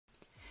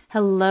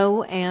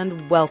Hello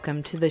and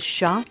welcome to the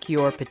Shock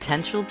Your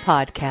Potential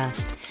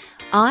podcast.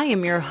 I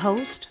am your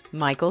host,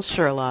 Michael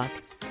Sherlock.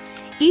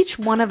 Each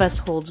one of us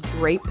holds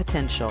great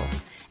potential,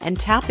 and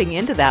tapping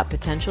into that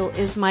potential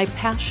is my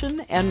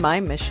passion and my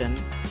mission.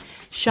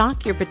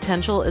 Shock Your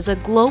Potential is a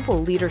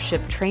global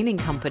leadership training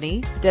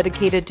company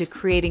dedicated to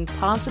creating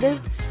positive,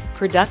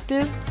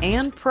 productive,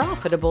 and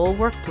profitable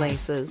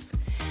workplaces.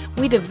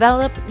 We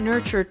develop,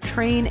 nurture,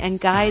 train, and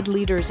guide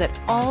leaders at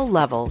all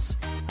levels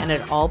and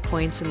at all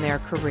points in their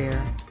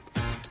career.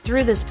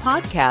 Through this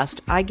podcast,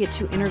 I get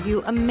to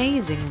interview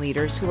amazing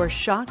leaders who are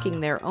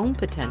shocking their own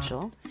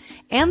potential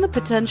and the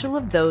potential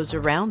of those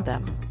around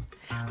them.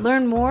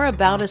 Learn more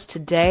about us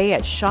today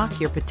at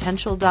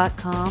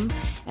shockyourpotential.com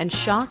and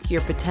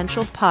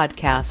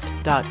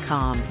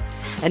shockyourpotentialpodcast.com.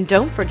 And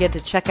don't forget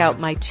to check out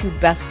my 2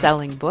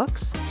 best-selling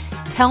books,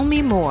 Tell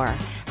Me More,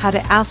 How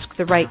to Ask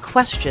the Right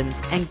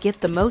Questions and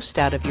Get the Most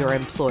Out of Your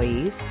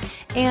Employees,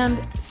 and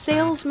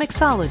Sales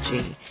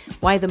Mixology,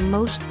 Why the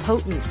Most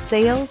Potent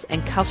Sales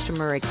and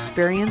Customer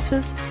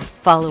Experiences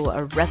Follow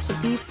a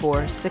Recipe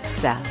for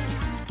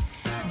Success.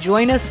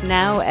 Join us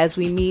now as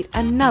we meet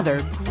another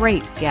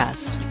great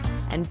guest.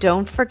 And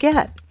don't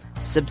forget,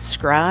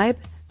 subscribe,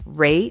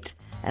 rate,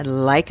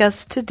 and like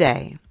us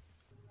today.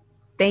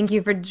 Thank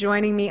you for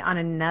joining me on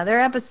another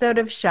episode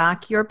of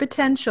Shock Your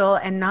Potential.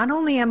 And not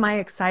only am I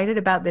excited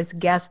about this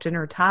guest and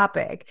her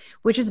topic,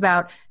 which is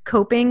about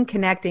coping,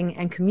 connecting,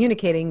 and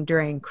communicating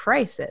during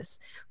crisis,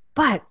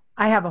 but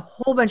I have a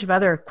whole bunch of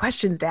other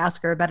questions to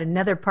ask her about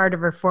another part of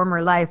her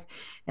former life.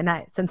 And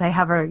since I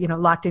have her,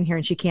 locked in here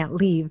and she can't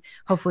leave,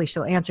 hopefully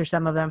she'll answer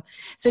some of them.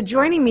 So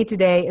joining me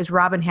today is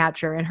Robin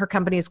Hatcher, and her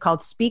company is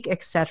called Speak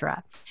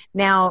Etc.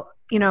 Now,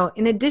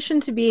 in addition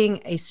to being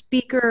a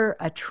speaker,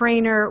 a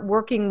trainer,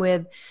 working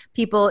with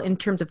people in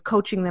terms of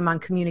coaching them on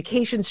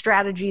communication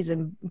strategies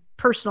and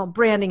personal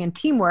branding and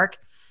teamwork,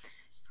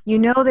 you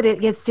know that it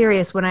gets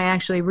serious when I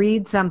actually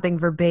read something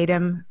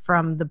verbatim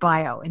from the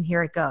bio, and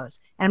here it goes.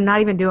 And I'm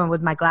not even doing it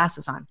with my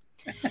glasses on.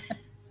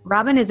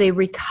 Robin is a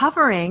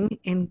recovering,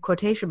 in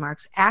quotation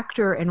marks,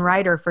 actor and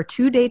writer for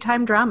 2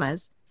 daytime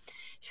dramas.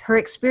 Her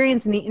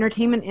experience in the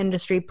entertainment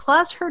industry,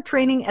 plus her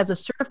training as a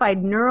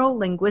certified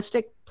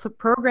neuro-linguistic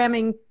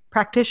programming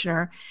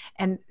practitioner,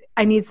 and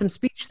I need some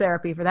speech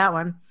therapy for that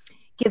one,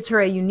 gives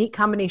her a unique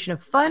combination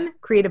of fun,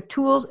 creative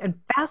tools, and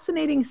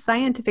fascinating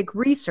scientific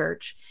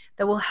research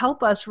that will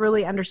help us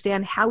really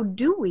understand how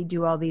do we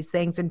do all these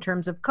things in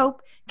terms of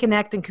cope,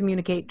 connect, and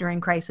communicate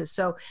during crisis.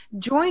 So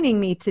joining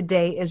me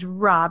today is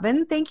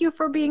Robin. Thank you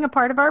for being a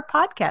part of our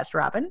podcast,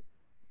 Robin.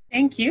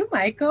 Thank you,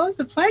 Michael. It's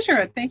a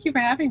pleasure. Thank you for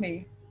having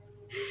me.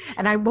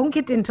 And I won't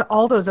get into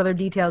all those other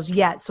details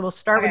yet, so we'll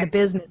start with the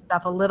business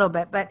stuff a little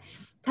bit. But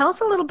tell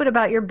us a little bit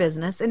about your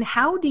business and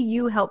how do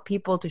you help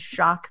people to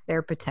shock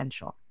their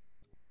potential?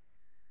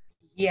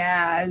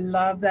 Yeah, I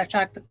love that,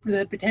 shock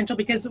the potential,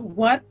 because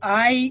what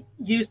I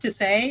used to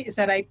say is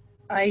that I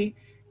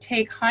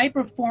take high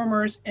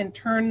performers and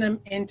turn them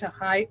into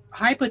high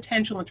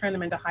potential and turn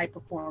them into high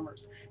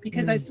performers,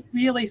 because it's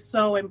really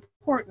so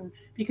important,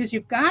 because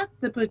you've got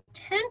the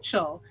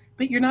potential,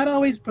 but you're not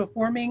always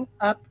performing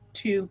up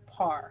to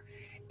par.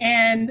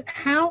 And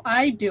how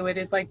I do it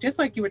is just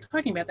like you were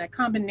talking about, that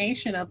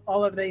combination of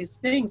all of these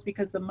things,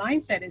 because the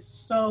mindset is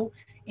so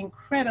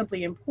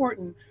incredibly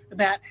important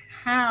about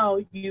how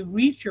you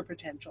reach your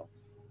potential.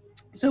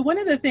 So one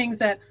of the things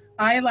that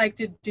I like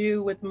to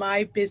do with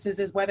my business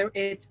is, whether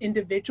it's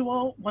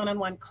individual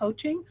one-on-one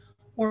coaching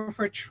or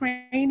for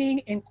training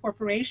in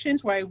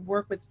corporations where I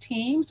work with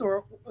teams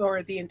or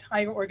the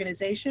entire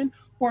organization,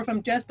 or if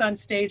I'm just on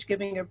stage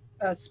giving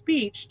a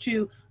speech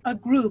to a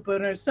group or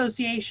an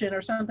association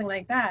or something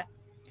like that,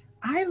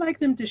 I like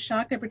them to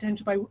shock their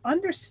potential by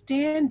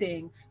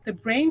understanding the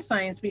brain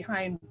science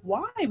behind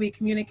why we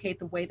communicate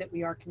the way that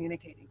we are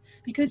communicating.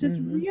 Because it's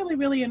really,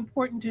 really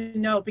important to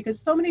know, because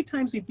so many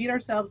times we beat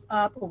ourselves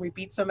up, or we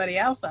beat somebody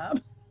else up,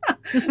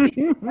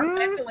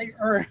 mentally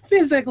or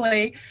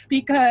physically,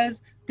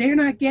 because they're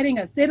not getting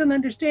us. They don't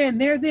understand.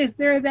 They're this,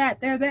 they're that,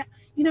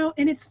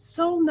 and it's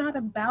so not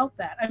about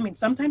that. I mean,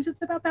 sometimes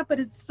it's about that, but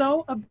it's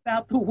so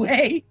about the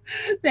way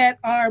that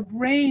our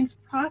brains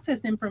process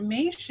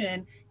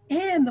information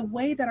and the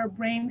way that our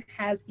brain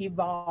has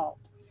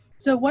evolved.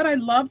 So what I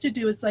love to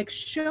do is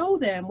show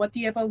them what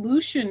the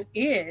evolution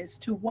is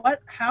to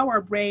how our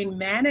brain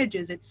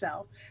manages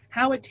itself,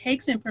 how it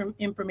takes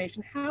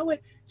information, how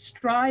it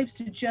strives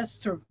to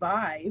just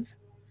survive.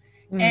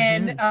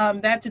 And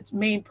that's its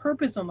main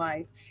purpose in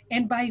life.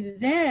 And by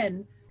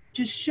then,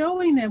 just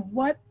showing them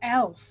what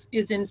else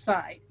is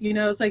inside.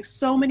 It's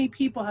so many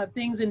people have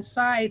things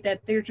inside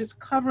that they're just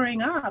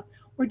covering up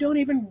or don't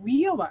even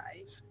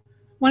realize.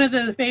 One of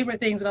the favorite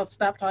things, and I'll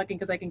stop talking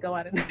because I can go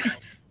on and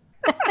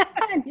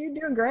You're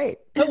doing great.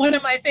 But one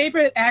of my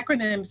favorite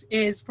acronyms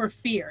is for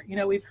fear.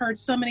 We've heard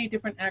so many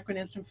different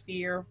acronyms from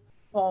fear,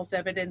 false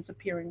evidence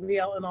appearing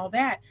real, and all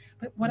that.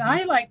 But what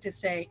I like to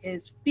say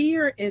is,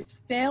 fear is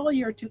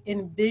failure to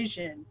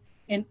envision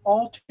an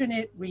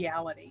alternate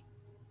reality.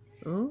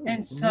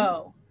 And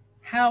so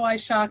how I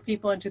shock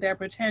people into their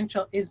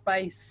potential is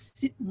by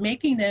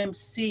making them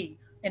see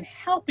and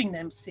helping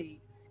them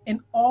see an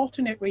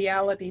alternate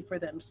reality for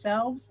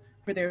themselves,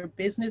 for their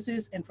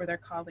businesses, and for their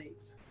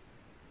colleagues.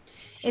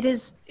 It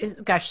is,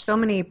 gosh, so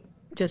many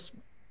just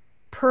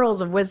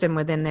pearls of wisdom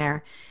within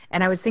there.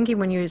 And I was thinking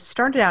when you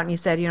started out and you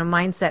said,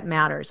 mindset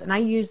matters. And I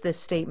use this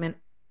statement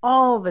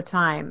all the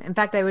time. In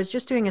fact, I was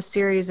just doing a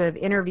series of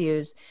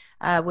interviews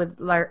with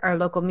our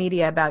local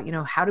media about,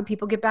 how do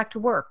people get back to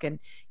work? And,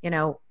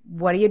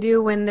 what do you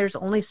do when there's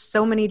only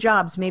so many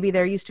jobs? Maybe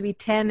there used to be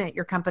 10 at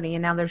your company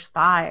and now there's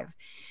 5.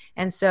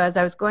 And so as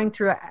I was going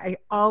through, I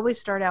always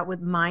start out with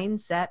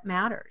mindset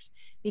matters,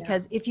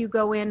 because if you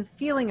go in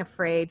feeling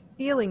afraid,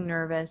 feeling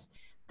nervous,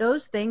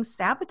 those things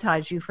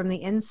sabotage you from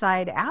the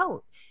inside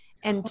out.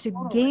 And to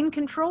gain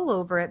control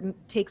over it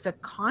takes a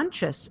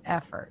conscious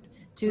effort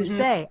to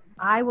say,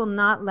 I will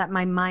not let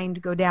my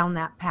mind go down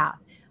that path.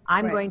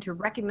 I'm going to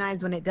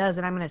recognize when it does,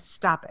 and I'm going to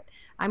stop it.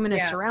 I'm going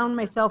to surround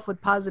myself with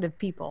positive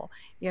people.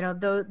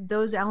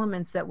 Those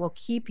elements that will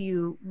keep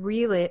you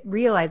really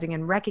realizing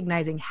and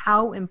recognizing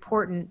how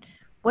important,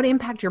 what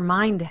impact your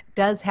mind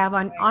does have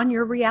on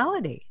your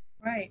reality.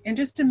 Right. And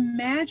just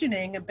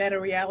imagining a better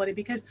reality,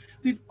 because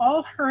we've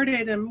all heard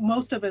it, and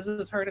most of us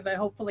has heard it,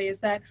 hopefully, is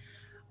that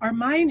our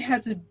mind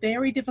has a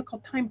very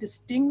difficult time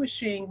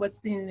distinguishing what's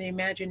in the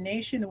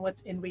imagination and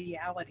what's in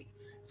reality.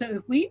 So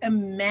if we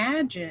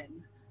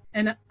imagine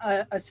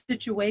a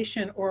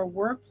situation or a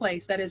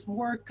workplace that is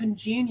more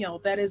congenial,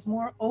 that is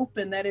more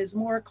open, that is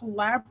more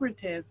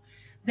collaborative,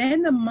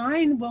 then the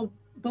mind will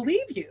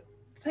believe you.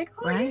 It's like,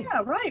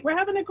 yeah, right. We're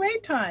having a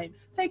great time.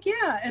 It's like,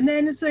 yeah. And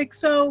then it's like,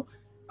 so,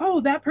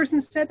 that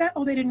person said that.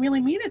 Oh, they didn't really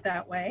mean it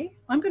that way.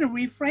 I'm going to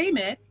reframe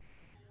it.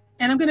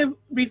 And I'm going to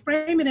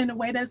reframe it in a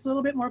way that's a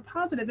little bit more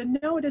positive. And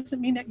no, it doesn't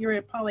mean that you're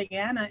a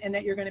Pollyanna and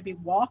that you're going to be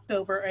walked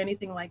over or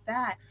anything like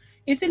that.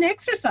 It's an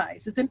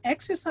exercise. It's an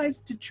exercise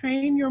to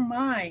train your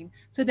mind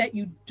so that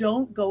you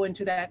don't go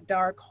into that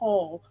dark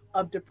hole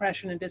of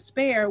depression and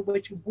despair,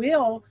 which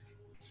will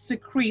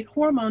secrete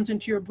hormones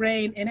into your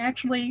brain and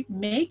actually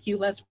make you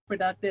less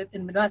productive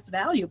and less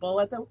valuable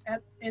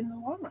in the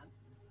long run.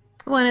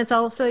 Well, and it's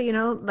also,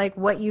 like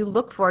what you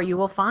look for, you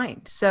will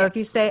find. So if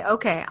you say,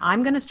 okay,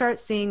 I'm going to start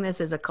seeing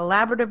this as a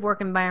collaborative work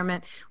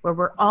environment where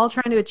we're all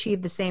trying to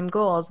achieve the same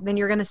goals, then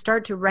you're going to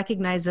start to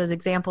recognize those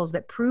examples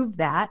that prove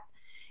that.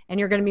 And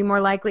you're going to be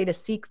more likely to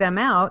seek them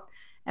out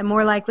and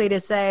more likely to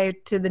say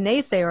to the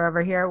naysayer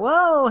over here,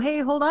 whoa, hey,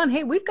 hold on.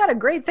 Hey, we've got a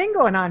great thing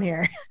going on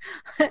here.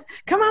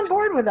 Come on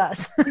board with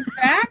us.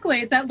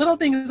 Exactly. It's that little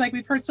thing. It's like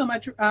we've heard so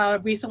much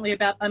recently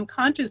about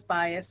unconscious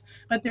bias,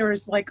 but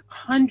there's like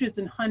hundreds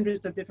and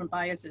hundreds of different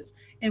biases.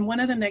 And one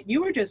of them that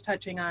you were just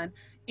touching on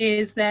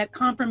is that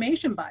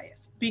confirmation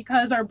bias,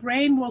 because our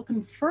brain will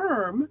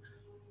confirm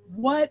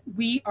what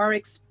we are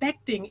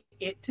expecting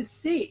it to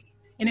see.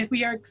 And if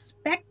we are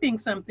expecting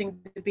something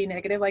to be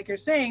negative, like you're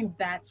saying,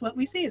 that's what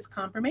we see is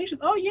confirmation.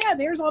 Oh yeah,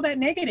 there's all that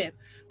negative.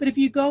 But if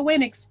you go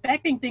in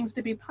expecting things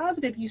to be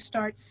positive, you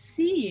start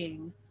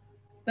seeing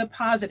the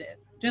positive.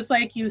 Just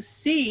like you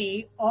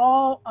see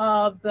all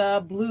of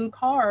the blue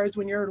cars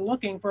when you're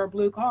looking for a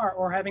blue car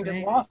or having just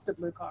lost a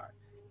blue car.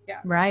 Yeah.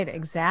 Right,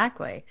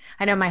 exactly.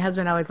 I know my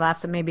husband always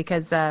laughs at me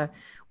because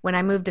when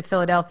I moved to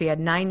Philadelphia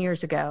 9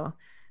 years ago,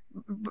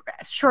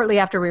 shortly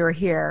after we were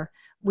here,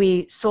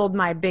 we sold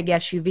my big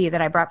SUV that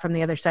I brought from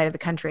the other side of the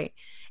country.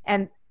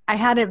 And I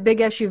had a big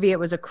SUV. It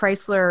was a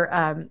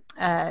Chrysler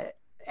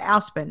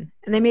Aspen.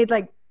 And they made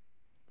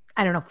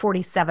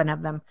 47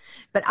 of them.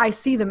 But I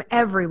see them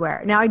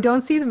everywhere. Now, I don't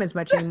see them as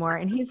much anymore.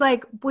 And he's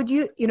like, would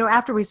you,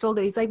 after we sold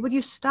it, he's like, would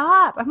you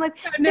stop? I'm like,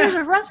 there's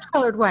a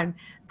rust-colored one.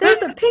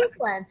 There's a pink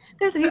one.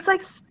 He's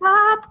like,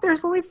 stop.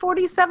 There's only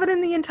 47 in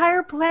the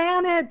entire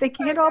planet. They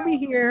can't all be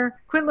here.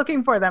 Quit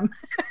looking for them.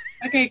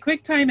 Okay,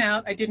 quick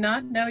timeout. I did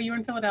not know you were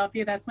in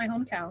Philadelphia. That's my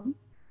hometown.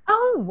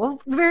 Oh,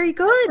 well, very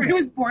good. I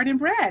was born and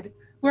bred.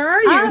 Where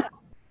are you?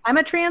 I'm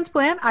a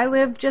transplant. I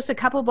live just a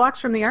couple blocks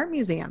from the art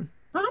museum.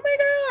 Oh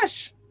my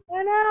gosh.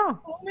 I know.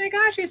 Oh my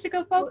gosh. I used to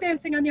go folk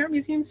dancing on the art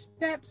museum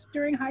steps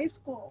during high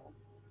school.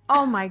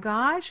 Oh my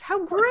gosh.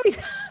 How great.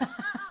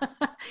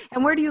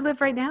 And where do you live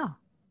right now?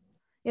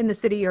 In the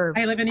city or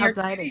I live in New York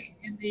outside? City,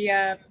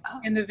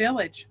 in the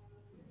Village.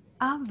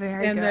 Oh,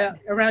 very good.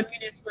 Around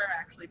Union Square,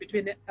 actually,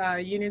 between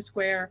the Union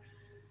Square,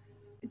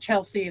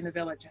 Chelsea, and the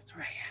Village. That's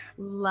where I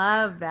am.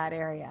 Love that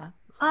area.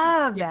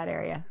 That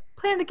area.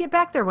 Plan to get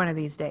back there one of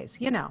these days,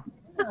 Yeah,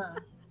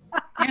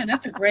 and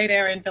that's a great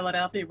area in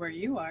Philadelphia where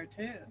you are,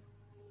 too.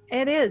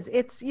 It is.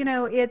 It's,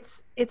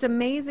 it's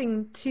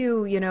amazing,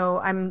 too.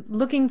 I'm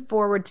looking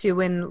forward to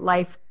when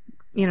life,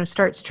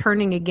 starts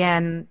turning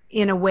again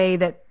in a way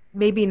that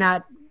maybe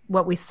not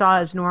what we saw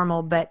as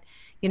normal, but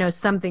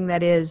something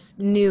that is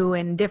new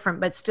and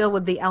different, but still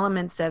with the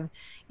elements of,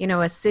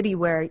 a city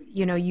where,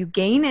 you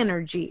gain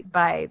energy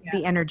by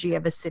the energy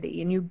of a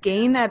city, and you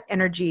gain that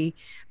energy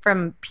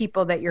from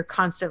people that you're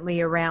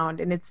constantly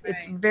around. And it's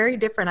very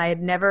different. I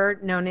had never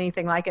known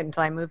anything like it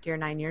until I moved here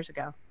 9 years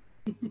ago.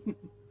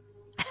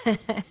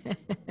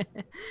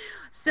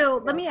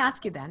 So let me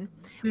ask you then,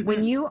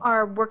 when Mhm. you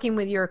are working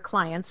with your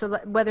clients, so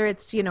whether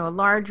it's, a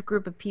large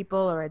group of people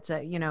or it's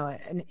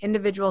an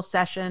individual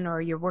session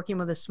or you're working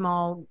with a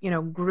small,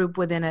 group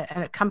within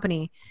a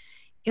company,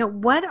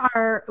 when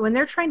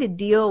they're trying to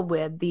deal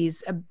with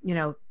these,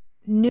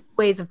 new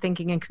ways of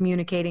thinking and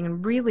communicating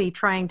and really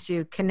trying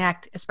to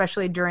connect,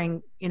 especially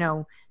during,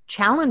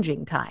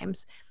 challenging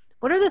times,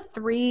 what are the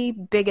three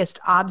biggest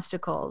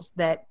obstacles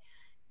that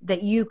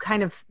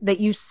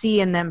you see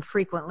in them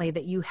frequently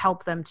that you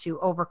help them to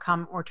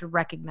overcome or to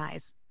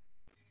recognize?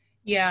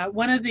 Yeah,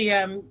 one of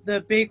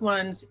the big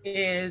ones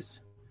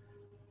is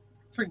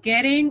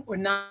forgetting or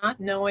not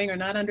knowing or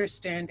not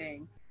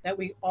understanding that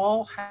we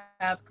all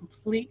have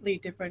completely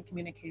different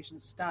communication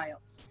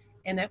styles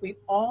and that we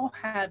all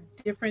have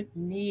different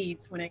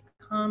needs when it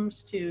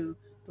comes to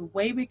the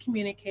way we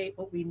communicate,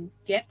 what we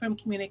get from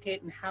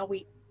communicate, and how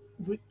we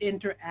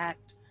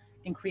interact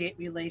and create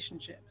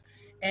relationships.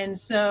 And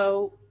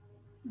so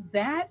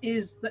that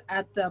is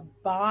at the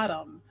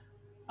bottom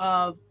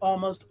of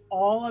almost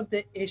all of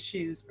the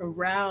issues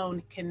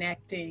around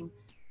connecting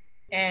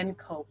and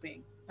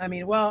coping. I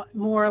mean, well,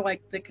 more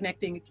like the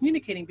connecting and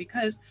communicating,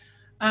 because,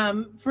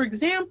 for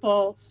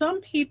example,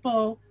 some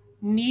people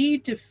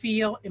need to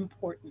feel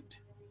important,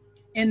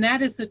 and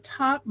that is the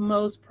top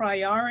most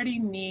priority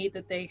need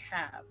that they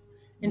have.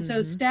 And so,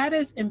 Mm-hmm.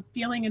 status and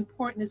feeling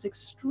important is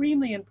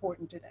extremely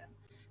important to them.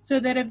 So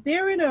that if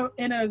they're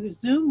in a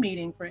Zoom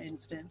meeting, for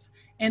instance,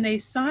 and they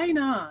sign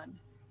on,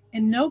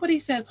 and nobody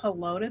says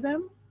hello to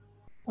them,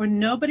 or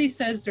nobody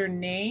says their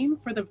name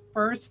for the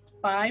first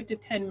 5 to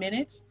 10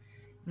 minutes,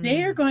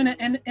 they are going to,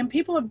 and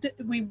people have,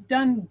 we've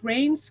done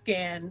brain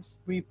scans,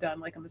 we've done,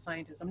 like I'm a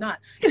scientist, I'm not,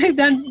 they've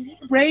done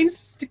brain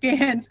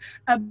scans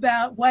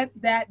about what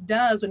that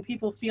does when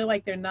people feel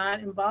like they're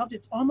not involved.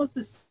 It's almost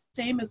the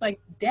same as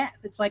like death.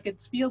 It's like,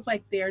 it feels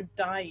like they're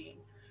dying.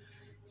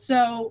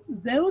 So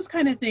those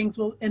kind of things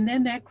will, and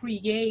then that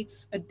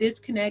creates a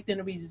disconnect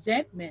and a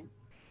resentment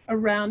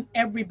around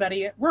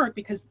everybody at work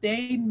because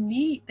they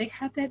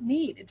have that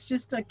need. It's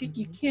just like, you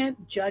Mm-hmm.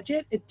 can't judge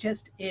it. It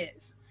just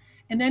is.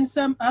 And then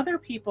some other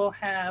people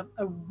have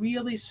a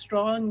really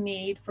strong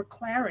need for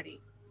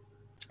clarity.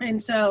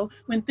 And so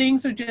when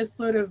things are just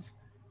sort of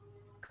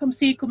come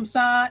see, come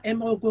sa, and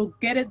we'll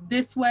get it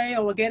this way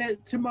or we'll get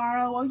it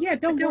tomorrow. Oh yeah,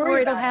 But don't don't worry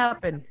worry, it'll about it.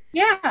 happen.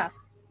 Yeah,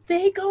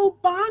 they go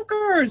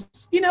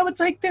bonkers. It's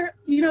like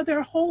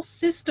their whole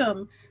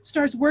system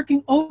starts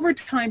working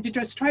overtime to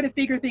just try to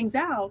figure things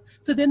out.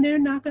 So then they're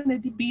not going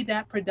to be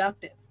that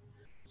productive.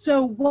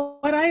 So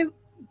what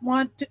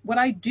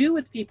I do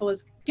with people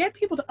is get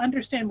people to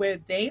understand where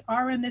they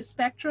are in this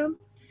spectrum,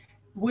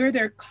 where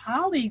their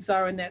colleagues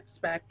are in that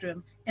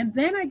spectrum, and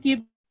then I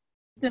give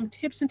them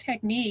tips and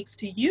techniques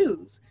to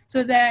use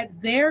so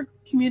that their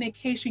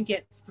communication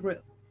gets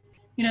through,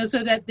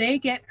 so that they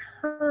get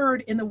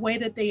heard in the way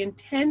that they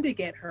intend to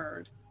get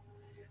heard,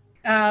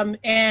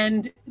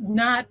 and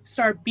not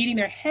start beating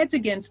their heads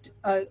against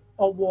a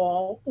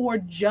wall or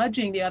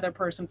judging the other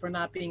person for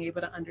not being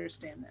able to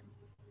understand them.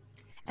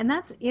 And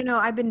that's,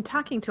 I've been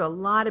talking to a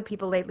lot of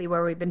people lately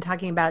where we've been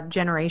talking about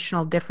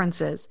generational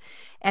differences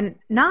and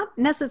not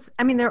necessarily,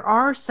 I mean, there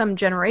are some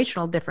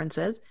generational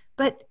differences,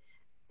 but,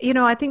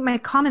 I think my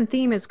common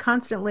theme is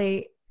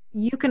constantly,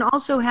 you can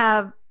also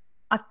have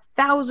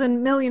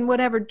 1,000 million,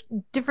 whatever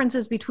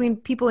differences between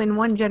people in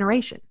one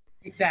generation.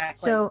 Exactly.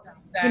 So,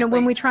 when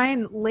Exactly. we try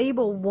and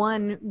label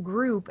one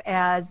group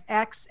as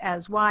X,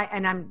 as Y,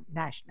 and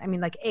I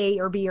mean like A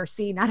or B or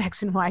C, not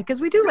X and Y, because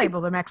we do Right. label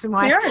them X and We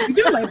Y. are. We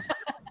do like.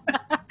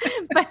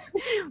 But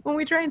when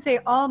we try and say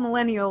all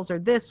millennials are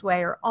this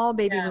way, or all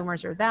baby Yeah.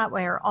 boomers are that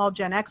way, or all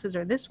Gen X's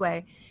are this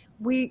way,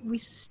 we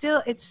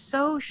still, it's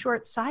so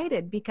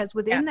short-sighted because Yeah.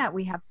 within that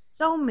we have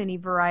so many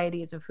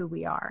varieties of who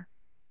we are.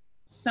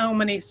 So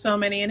many,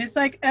 and it's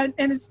like, and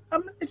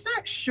it's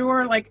not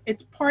sure, like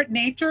it's part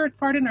nature, it's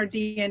part in our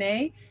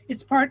DNA,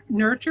 it's part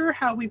nurture,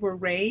 how we were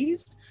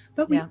raised,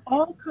 but we Yeah.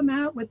 all come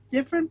out with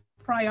different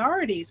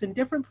priorities and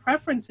different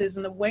preferences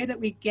in the way that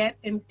we get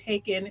and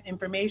take in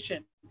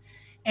information.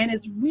 And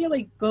it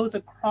really goes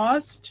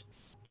across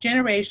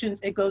generations,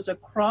 it goes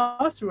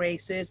across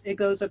races, it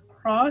goes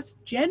across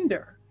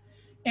gender.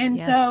 And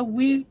Yes. so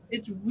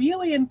it's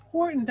really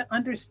important to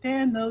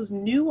understand those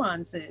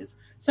nuances.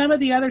 Some of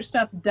the other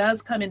stuff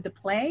does come into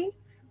play,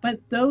 but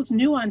those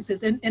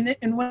nuances, and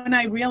when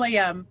I really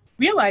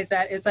realized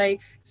that is I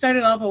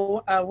started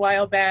off a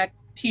while back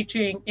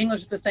teaching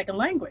English as a second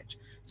language.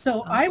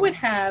 So Oh, I would wow.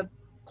 have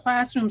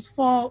classrooms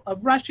full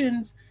of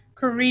Russians,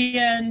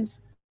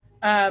 Koreans,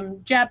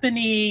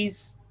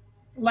 Japanese,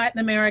 Latin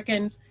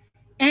Americans,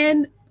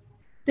 and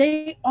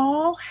they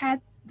all had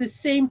the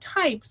same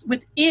types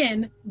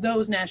within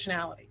those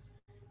nationalities.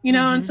 And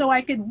Hmm. so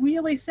I could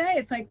really say,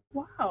 it's like,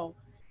 wow,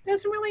 it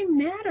doesn't really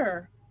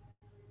matter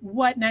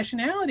what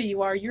nationality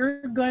you are.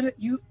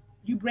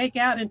 You break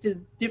out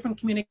into different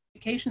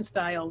communication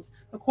styles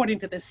according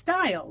to the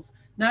styles,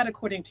 not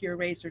according to your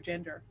race or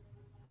gender.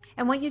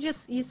 And what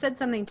you said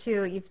something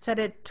too, you've said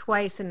it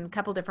twice in a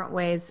couple different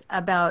ways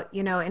about,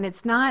 and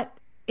it's not,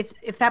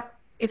 if that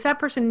if that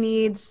person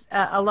needs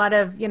a lot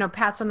of,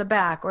 pats on the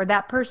back, or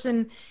that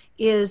person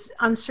is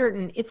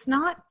uncertain, it's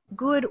not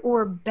good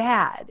or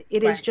bad.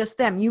 It is just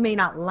them. You may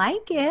not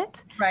like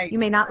it. Right. You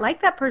may not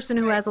like that person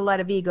who has a lot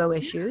of ego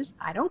issues.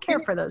 I don't care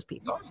for those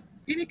people.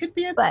 And it could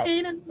be a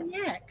pain in the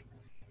neck.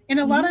 And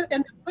a lot of,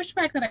 and the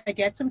pushback that I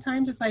get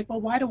sometimes is like, well,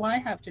 why do I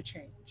have to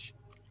change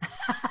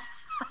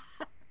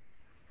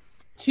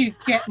to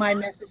get my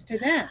message to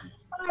them?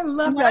 I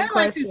love that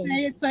question. I like to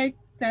say, it's like,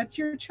 that's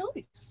your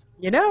choice.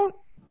 Do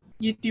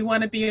you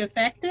want to be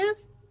effective,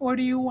 or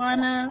do you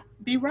want to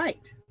be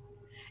right?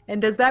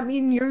 And does that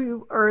mean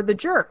you are the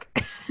jerk?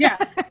 Yeah.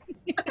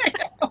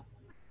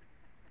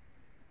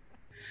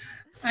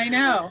 I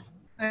know.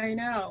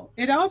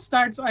 It all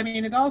starts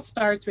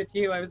with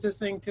you. I was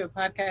listening to a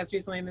podcast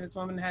recently, and this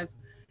woman has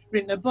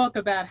written a book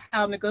about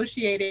how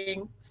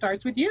negotiating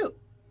starts with you.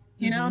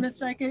 And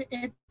it's like,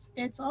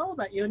 it's all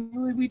about you.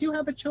 And we do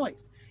have a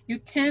choice.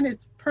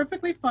 It's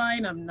perfectly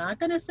fine. I'm not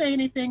going to say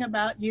anything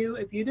about you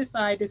if you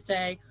decide to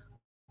say,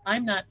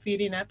 I'm not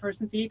feeding that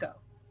person's ego.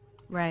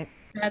 Right.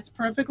 That's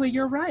perfectly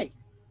your right.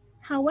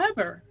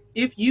 However,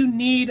 if you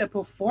need a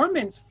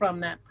performance from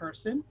that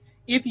person,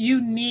 if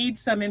you need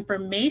some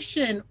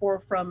information or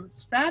from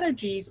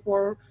strategies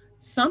or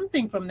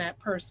something from that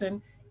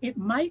person, it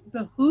might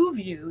behoove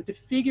you to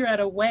figure out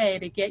a way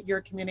to get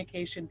your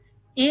communication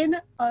in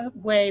a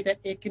way that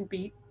it can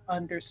be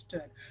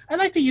understood. I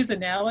like to use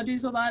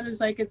analogies a lot. It's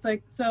like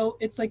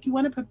you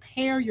want to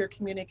prepare your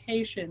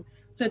communication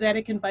so that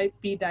it can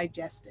be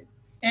digested.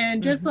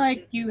 And just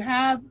like you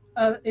have,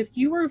 if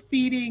you were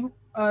feeding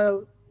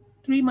a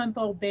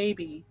 3-month-old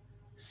baby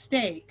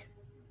steak,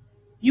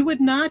 you would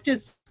not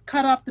just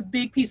cut off the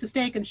big piece of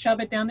steak and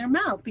shove it down their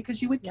mouth,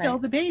 because you would kill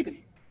the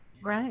baby.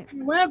 Right.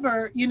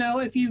 However,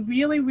 if you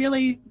really,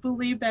 really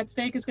believe that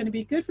steak is going to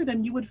be good for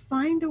them, you would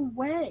find a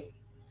way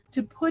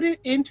to put it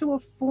into a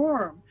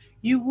form.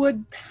 You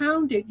would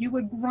pound it, you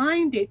would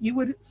grind it, you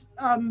would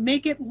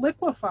make it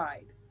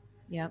liquefied.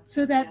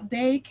 So that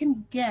they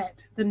can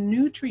get the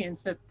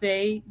nutrients that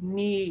they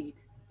need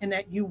and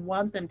that you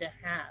want them to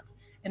have.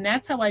 And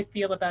that's how I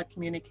feel about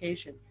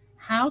communication.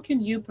 How can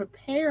you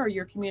prepare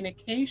your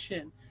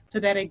communication so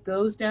that it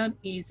goes down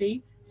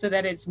easy, so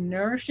that it's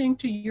nourishing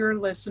to your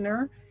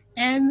listener,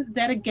 and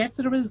that it gets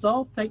the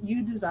results that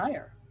you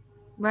desire?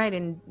 Right.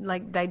 And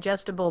like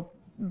digestible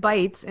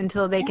bites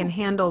until they can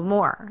handle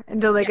more,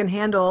 until they can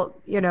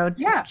handle,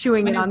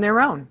 chewing it on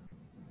their own.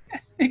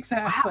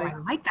 Exactly. Wow, I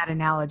like that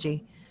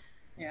analogy.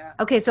 Yeah.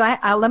 Okay, so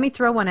I let me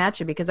throw one at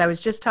you, because I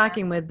was just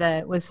talking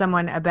with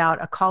someone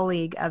about a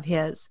colleague of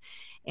his,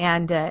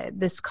 and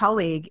this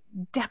colleague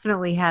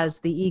definitely has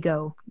the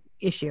ego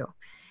issue,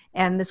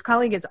 and this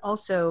colleague has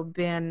also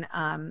been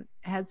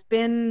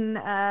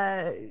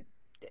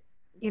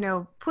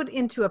put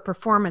into a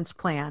performance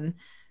plan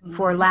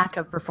for lack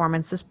of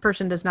performance. This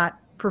person does not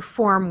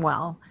perform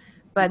well,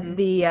 but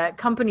the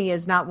company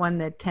is not one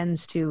that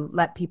tends to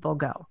let people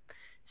go.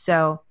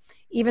 So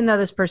even though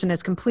this person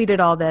has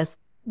completed all this,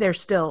 they're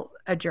still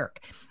a jerk.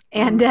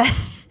 And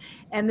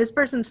and this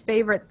person's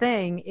favorite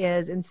thing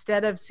is,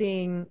 instead of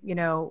seeing,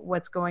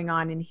 what's going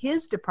on in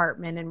his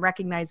department and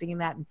recognizing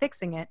that and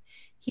fixing it,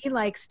 he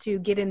likes to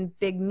get in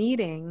big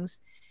meetings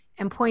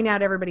and point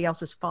out everybody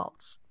else's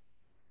faults.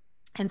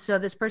 And so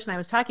this person I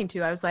was talking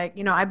to, I was like,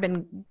 I've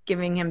been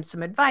giving him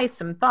some advice,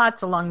 some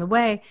thoughts along the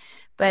way.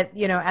 But,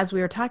 as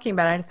we were talking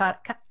about it, I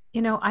thought,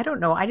 I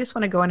don't know. I just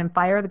want to go in and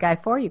fire the guy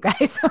for you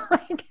guys.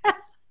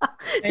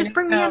 Just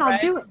bring me in, I'll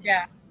do it.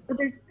 Yeah. But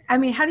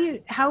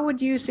how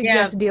would you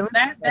suggest dealing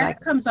with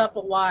that comes up a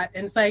lot.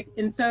 And it's like,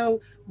 and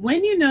so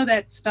when you know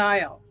that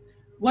style,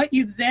 what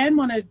you then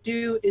want to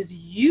do is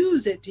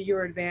use it to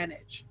your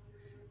advantage.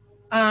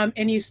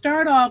 And you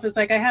start off, it's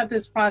like, I have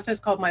this process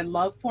called my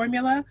love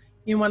formula.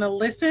 You want to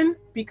listen,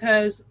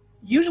 because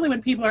usually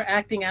when people are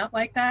acting out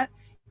like that,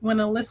 you want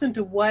to listen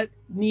to what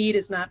need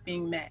is not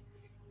being met.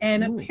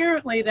 And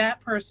apparently that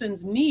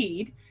person's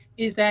need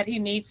is that he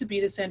needs to be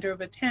the center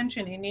of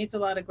attention. He needs a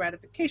lot of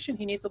gratification.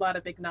 He needs a lot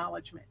of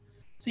acknowledgement.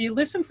 So you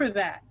listen for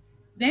that.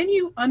 Then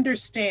you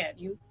understand.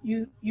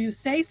 You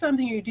say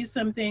something, or you do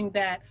something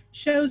that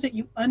shows that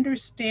you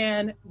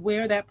understand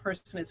where that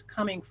person is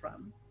coming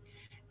from.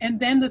 And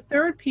then the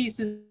third piece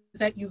is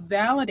that you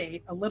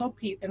validate a little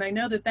piece. And I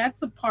know that that's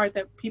the part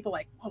that people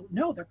like, oh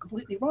no, they're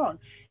completely wrong.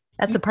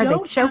 That's the part they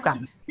choke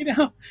on.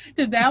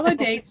 To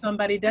validate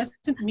somebody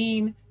doesn't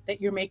mean that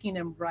you're making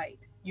them right.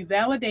 You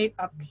validate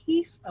a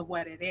piece of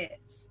what it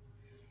is.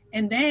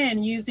 And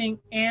then using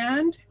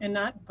and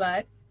not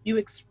but, you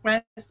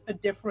express a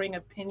differing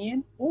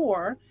opinion,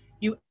 or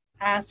you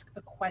ask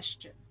a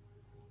question.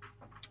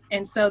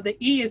 And so the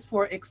E is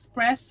for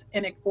express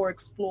or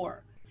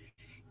explore.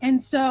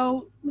 And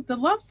so the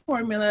love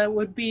formula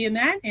would be, in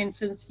that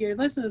instance here,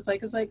 listen, it's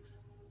like,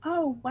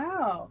 oh,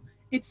 wow.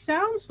 It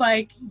sounds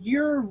like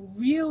you're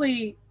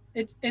really,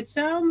 it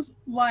sounds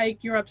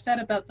like you're upset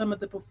about some of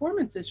the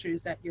performance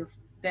issues that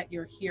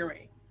you're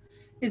hearing.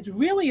 It's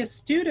really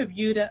astute of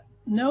you to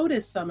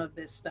notice some of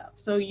this stuff.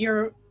 So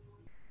you're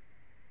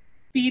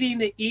feeding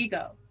the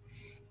ego.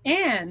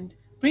 And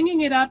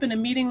bringing it up in a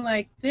meeting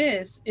like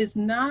this is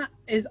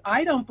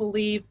I don't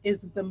believe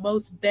is the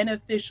most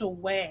beneficial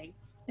way.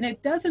 And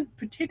it doesn't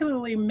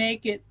particularly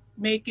make it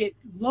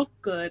look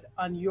good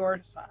on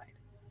your side.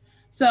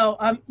 So,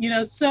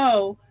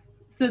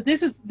 so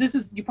this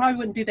is, you probably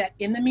wouldn't do that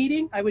in the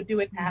meeting. I would do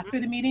it after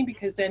the meeting,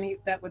 because then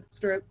that would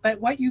stir. But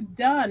what you've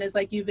done is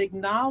like, you've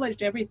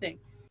acknowledged everything.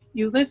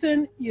 You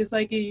listen, it's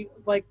like, yeah,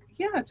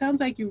 it sounds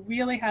like you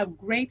really have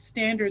great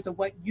standards of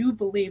what you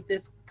believe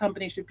this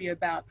company should be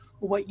about,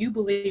 or what you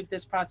believe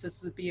this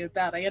process should be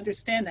about. I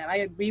understand that. I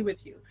agree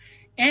with you.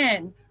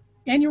 And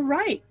you're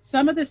right.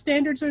 Some of the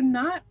standards are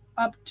not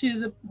up to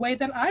the way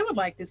that I would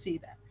like to see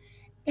them.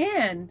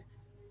 And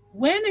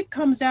when it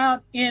comes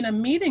out in a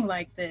meeting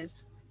like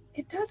this,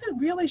 it doesn't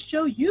really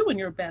show you in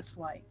your best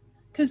light,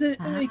 because it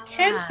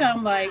can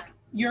sound like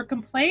you're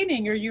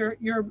complaining or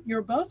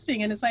you're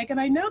boasting, and it's like, and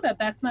I know that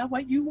that's not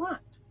what you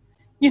want.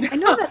 You know? I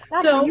know that's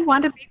not how you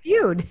want to be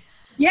viewed.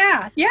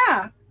 Yeah.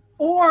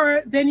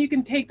 Or then you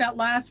can take that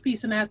last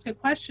piece and ask a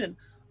question.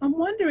 I'm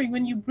wondering,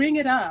 when you bring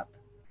it up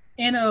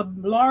in a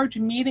large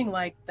meeting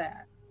like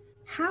that,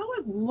 how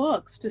it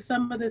looks to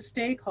some of the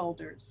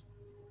stakeholders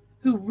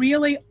who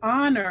really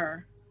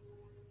honor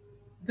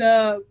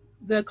the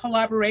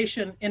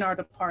collaboration in our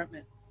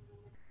department.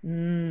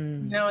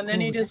 And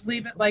then you just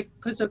leave it like,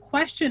 because a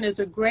question is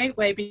a great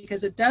way,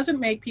 because it doesn't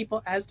make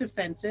people as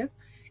defensive.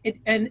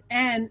 And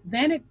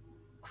then it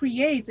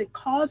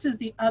causes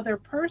the other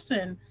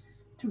person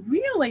to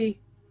really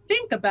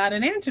think about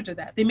an answer to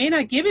that. They may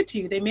not give it to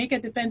you. They may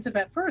get defensive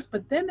at first,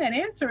 but then that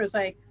answer is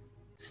like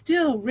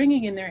still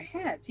ringing in their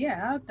heads. Yeah,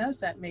 how does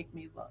that make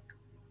me look?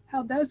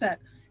 How does that?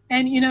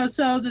 And,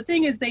 so the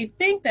thing is, they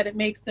think that it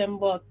makes them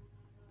look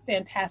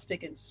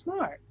fantastic and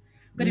smart.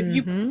 But if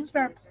you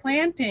start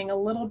planting a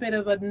little bit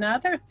of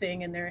another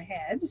thing in their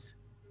heads,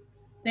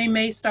 they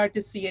may start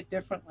to see it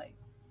differently.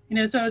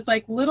 So it's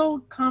like little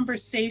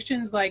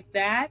conversations like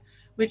that,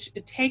 which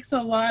it takes a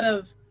lot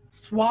of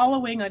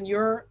swallowing on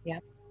your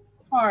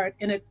part,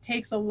 and it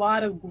takes a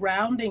lot of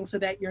grounding so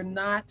that you're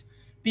not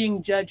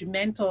being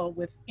judgmental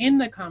within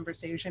the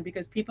conversation,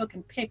 because people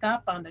can pick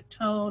up on the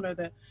tone or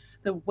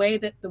the way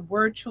that the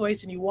word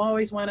choice, and you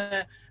always want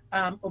to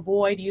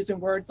avoid using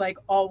words like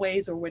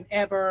always or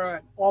whenever,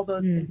 or all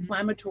those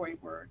inflammatory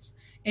words.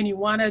 And you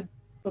want to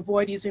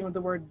avoid using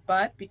the word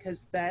but,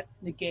 because that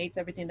negates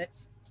everything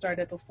that's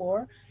started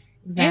before.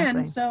 Exactly.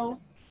 And so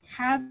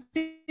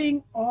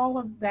having all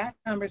of that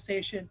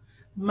conversation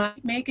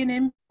might make an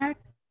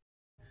impact.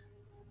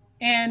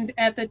 And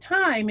at the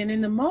time and in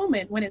the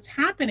moment when it's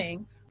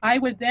happening, I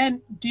would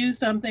then do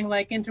something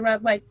like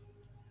interrupt, like,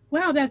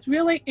 wow, that's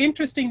really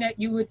interesting that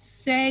you would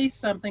say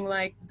something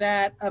like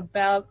that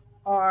about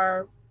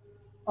our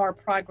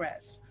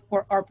progress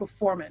or our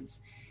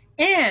performance.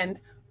 And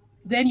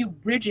then you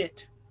bridge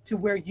it to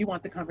where you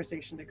want the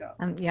conversation to go.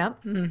 And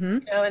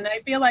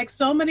I feel like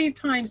so many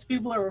times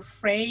people are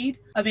afraid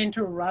of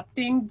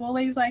interrupting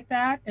bullies like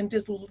that and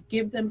just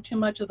give them too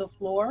much of the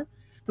floor.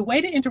 The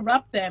way to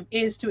interrupt them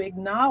is to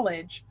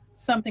acknowledge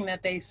something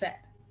that they said.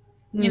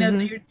 So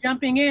you're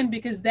jumping in,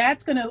 because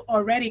that's going to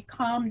already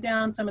calm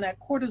down some of that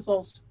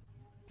cortisol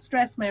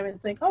stress moment,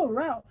 and think, oh,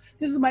 wow,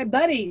 this is my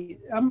buddy.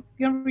 I'm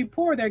going to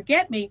report or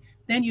get me.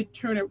 Then you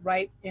turn it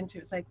right into,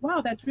 it's like,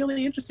 wow, that's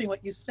really interesting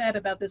what you said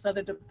about this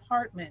other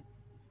department.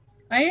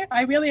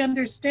 I really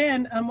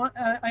understand.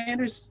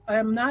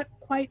 I'm not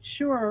quite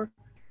sure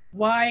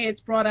why it's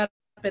brought up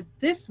at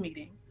this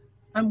meeting.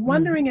 I'm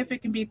wondering if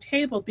it can be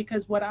tabled,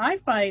 because what I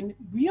find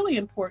really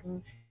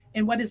important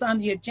and what is on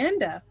the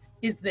agenda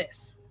is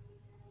this.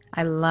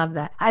 I love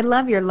that. I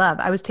love your love.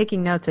 I was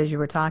taking notes as you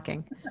were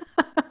talking.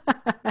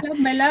 Love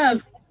my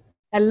love.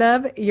 I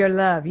love your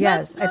love.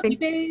 Yes. Love, I think.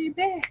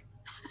 Baby.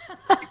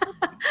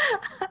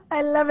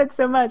 I love it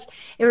so much.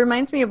 It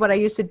reminds me of what I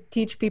used to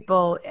teach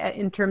people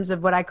in terms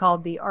of what I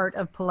called the art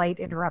of polite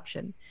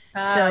interruption.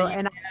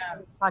 And I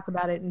talk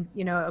about it, and,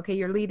 okay,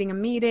 you're leading a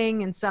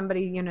meeting and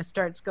somebody,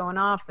 starts going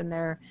off and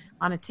they're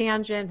on a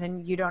tangent,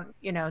 and you don't,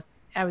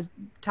 I was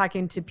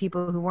talking to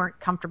people who weren't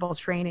comfortable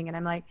training, and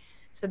I'm like,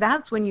 so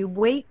that's when you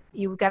wait,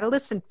 you got to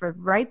listen for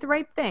the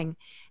right thing.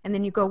 And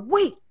then you go,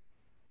 wait,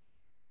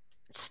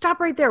 stop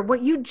right there.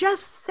 What you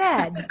just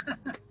said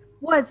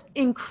was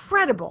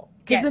incredible.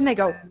 Because then they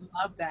go,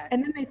 I love that.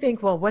 And then they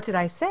think, well, what did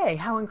I say?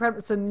 How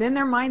incredible. So then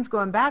their mind's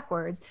going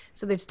backwards.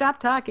 So they've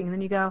stopped talking. And then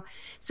you go,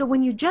 so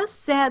when you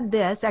just said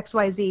this, X,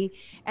 Y, Z,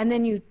 and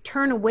then you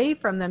turn away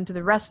from them to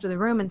the rest of the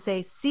room and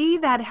say, see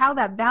that, how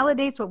that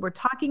validates what we're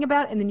talking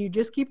about. And then you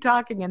just keep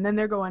talking. And then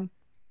they're going,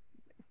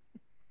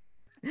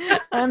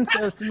 I'm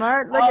so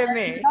smart. Look at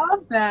me. I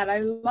love that. I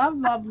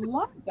love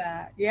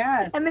that.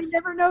 Yes. And they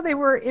never know they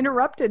were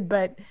interrupted,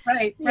 but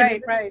right.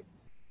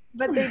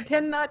 But they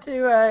tend not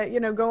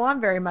to, go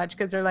on very much,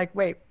 because they're like,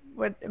 wait,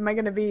 what am I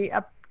going to be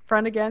up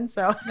front again?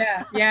 So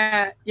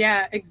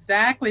yeah,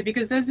 exactly.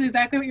 Because this is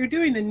exactly what you're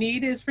doing. The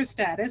need is for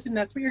status, and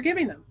that's what you're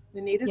giving them.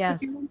 The need is to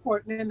feel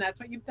important, and that's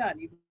what you've done.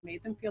 You've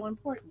made them feel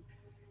important.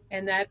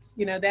 And that's,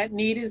 that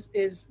need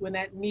is when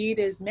that need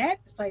is met,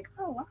 it's like,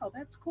 oh, wow,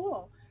 that's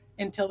cool.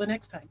 until the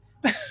next time.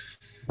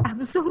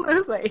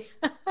 Absolutely.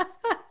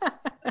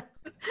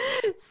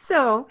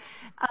 So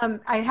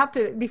I have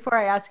to, before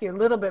I ask you a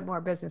little bit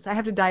more business, I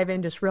have to dive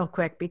in just real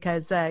quick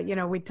because,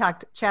 we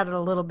chatted a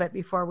little bit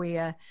before we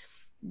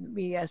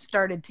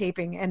started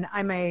taping, and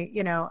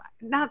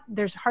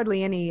there's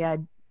hardly any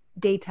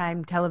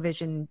daytime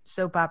television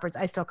soap operas.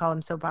 I still call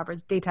them soap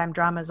operas, daytime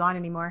dramas on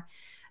anymore.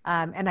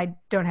 And I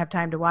don't have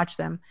time to watch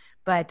them,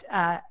 but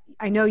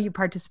I know you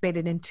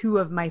participated in two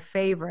of my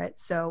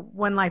favorites. So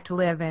One Life to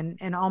Live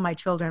and All My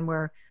Children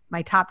were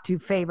my top two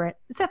favorite,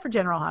 except for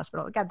General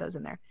Hospital. I got those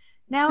in there.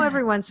 Now,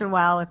 every once in a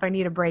while, if I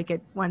need a break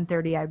at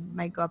 1:30, I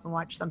might go up and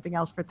watch something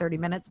else for 30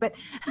 minutes, but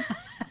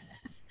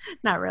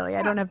not really.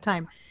 I don't have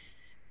time.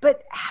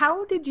 But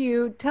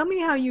tell me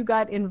how you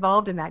got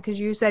involved in that? Because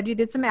you said you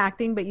did some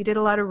acting, but you did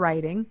a lot of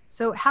writing.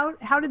 So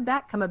how did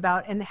that come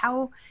about, and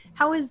how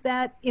has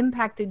that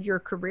impacted your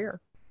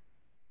career?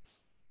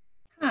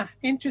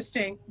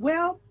 Interesting.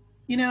 Well,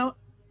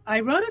 I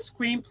wrote a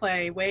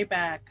screenplay way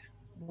back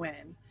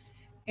when,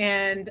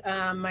 and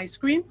my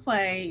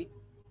screenplay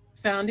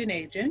found an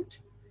agent.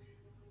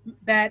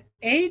 That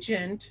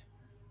agent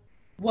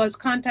was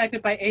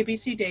contacted by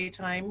ABC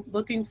Daytime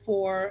looking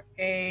for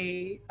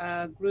a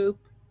group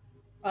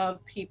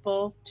of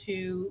people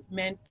to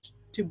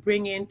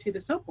bring into the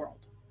soap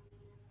world.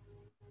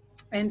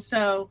 And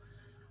so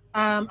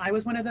I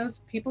was one of those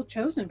people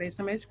chosen based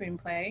on my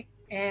screenplay.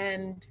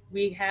 And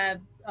we had,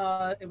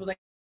 it was like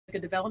a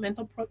development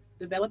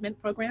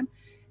program.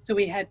 So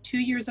we had 2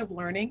 years of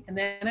learning. And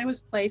then I was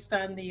placed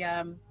on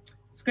the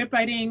script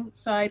writing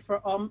side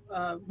for,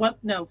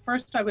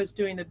 first I was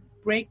doing the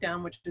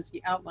breakdown, which is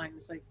the outline.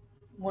 It's like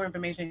more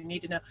information you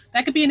need to know.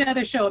 That could be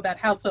another show about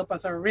how soap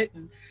operas are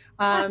written.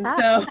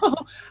 So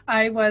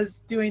I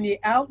was doing the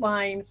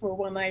outline for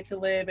One Life to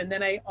Live, and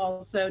then I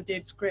also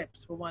did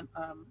scripts for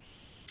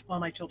All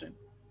My Children.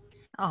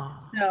 Oh.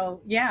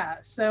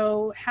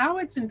 So how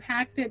it's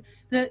impacted,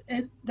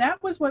 that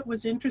was what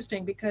was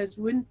interesting, because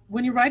when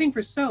you're writing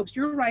for soaps,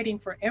 you're writing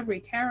for every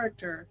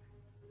character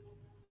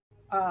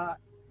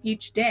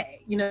each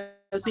day,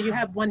 so you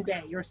have one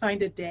day, you're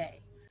assigned a day.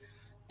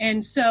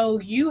 And so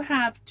you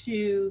have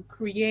to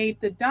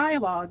create the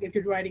dialogue if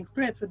you're writing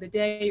scripts for the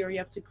day, or you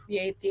have to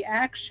create the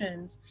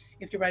actions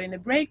if you're writing the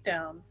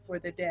breakdown for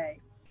the day.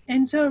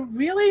 And so it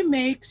really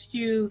makes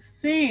you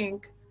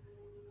think,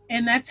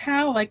 and that's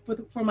how, like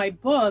for my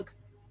book,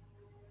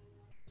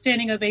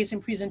 Standing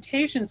Ovation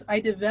Presentations, I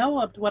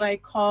developed what I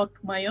call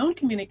my own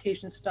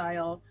communication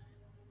style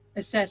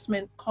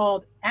assessment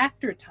called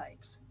actor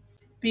types,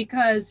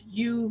 because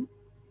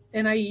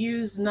I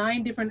use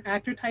 9 different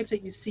actor types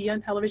that you see on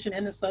television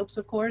and the soaps,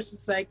 of course.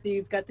 It's like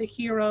you've got the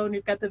hero, and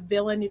you've got the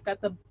villain, you've got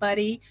the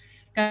buddy,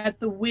 got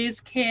the whiz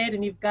kid,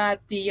 and you've got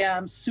the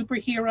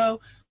superhero,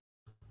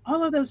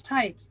 all of those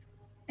types.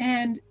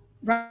 And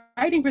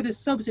writing for the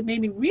soaps, it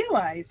made me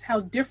realize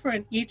how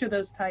different each of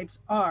those types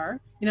are.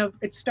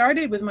 It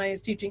started with my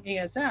teaching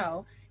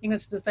ESL,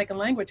 English as a Second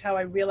Language, how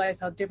I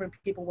realized how different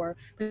people were.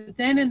 But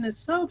then in the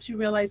soaps, you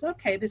realize,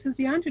 okay, this is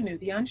the ingenue.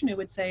 The ingenue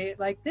would say it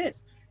like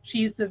this.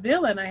 She's the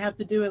villain. I have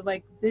to do it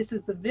like this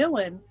is the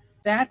villain.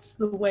 That's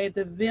the way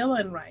the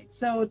villain writes.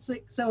 So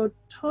it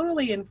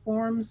totally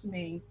informs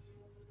me.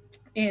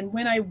 And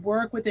when I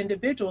work with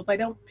individuals, I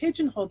don't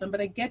pigeonhole them, but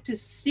I get to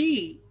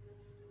see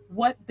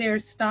what their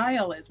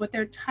style is, what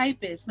their type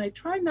is. And I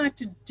try not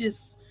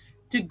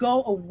to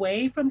go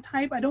away from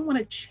type. I don't want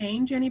to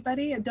change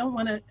anybody. I don't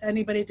want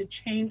anybody to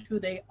change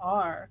who they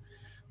are.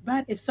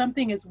 But if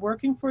something is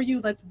working for you,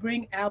 let's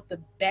bring out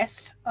the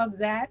best of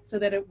that so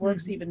that it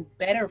works even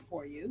better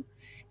for you.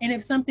 And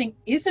if something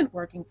isn't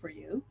working for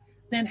you,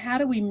 then how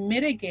do we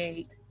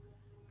mitigate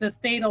the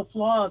fatal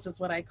flaws, is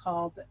what I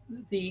call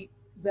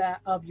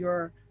that of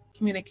your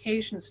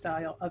communication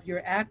style, of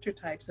your actor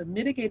type. So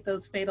mitigate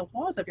those fatal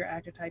flaws of your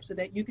actor type so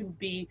that you can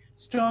be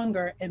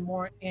stronger and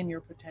more in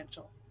your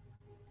potential.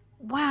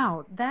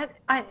 Wow.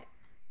 I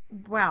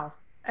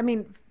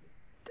mean,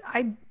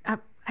 I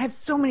have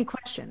so many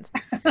questions.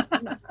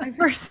 My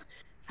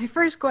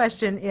first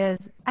question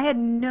is, I had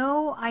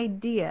no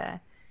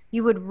idea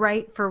you would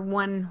write for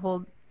one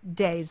whole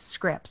day's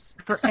scripts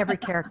for every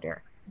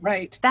character.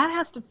 Right. That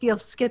has to feel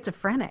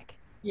schizophrenic.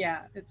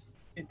 Yeah, it's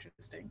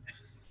interesting.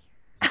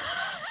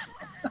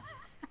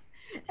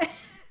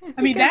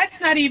 That's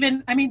not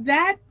even,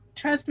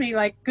 trust me,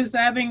 because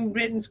having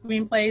written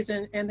screenplays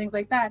and things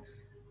like that,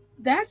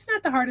 that's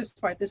not the hardest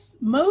part. This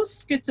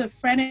most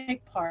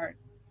schizophrenic part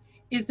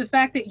is the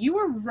fact that you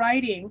are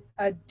writing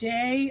a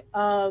day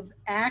of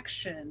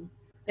action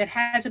that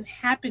hasn't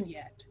happened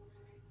yet.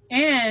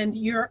 And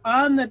you're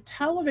on the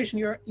television,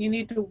 you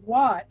need to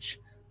watch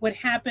what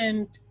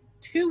happened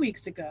 2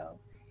 weeks ago.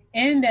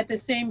 And at the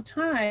same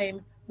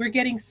time, we're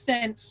getting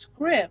sent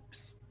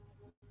scripts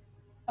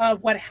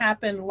of what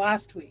happened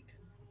last week.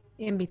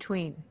 In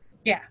between.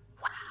 Yeah.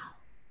 Wow.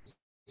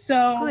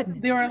 So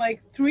there are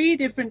 3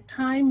 different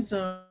time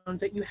zones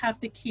that you have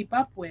to keep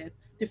up with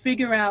to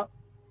figure out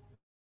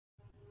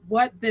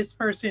what this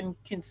person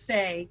can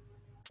say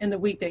in the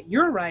week that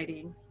you're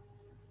writing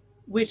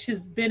which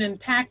has been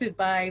impacted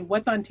by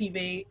what's on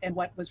TV and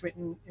what was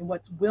written and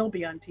what will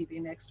be on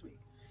TV next week.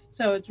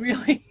 So it's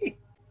really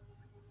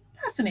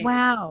fascinating.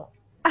 Wow.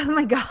 Oh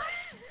my God.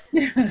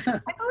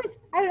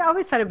 I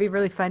always thought it'd be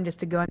really fun just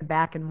to go in the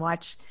back and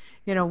watch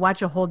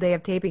a whole day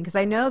of taping, because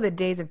I know the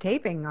days of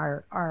taping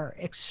are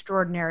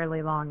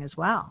extraordinarily long as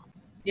well.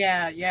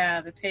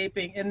 Yeah, the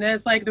taping. And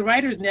there's like the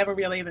writers never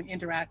really even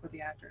interact with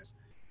the actors.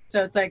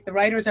 So it's like the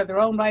writers have their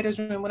own writers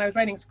room. When I was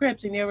writing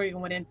scripts, you never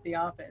even went into the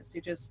office.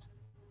 You just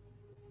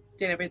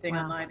did everything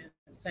online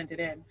and sent it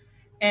in.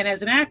 And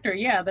as an actor,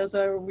 yeah, those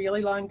are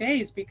really long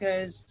days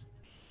because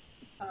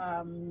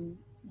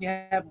you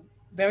have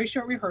very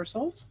short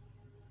rehearsals.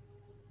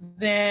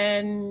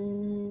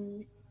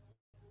 Then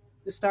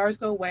the stars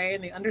go away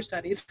and the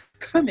understudies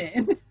come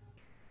in,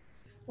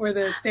 or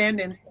the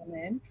stand-ins come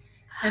in,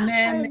 and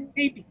then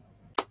taping.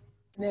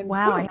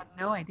 Wow, I have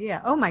no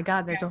idea. Oh my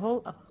God, there's a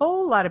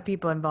whole lot of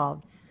people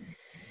involved.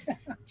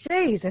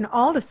 Jeez, and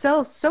all to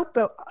sell soap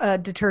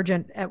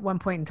detergent at one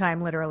point in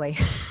time, literally.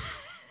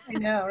 I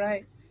know,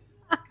 right?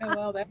 Oh,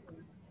 well, that.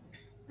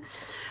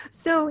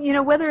 So,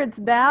 whether it's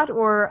that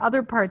or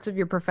other parts of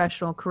your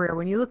professional career,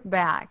 when you look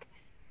back,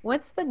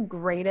 what's the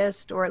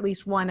greatest, or at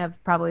least one of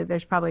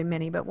there's probably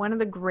many, but one of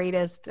the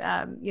greatest,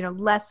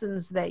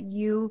 lessons that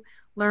you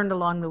learned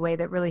along the way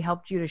that really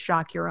helped you to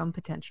shock your own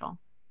potential?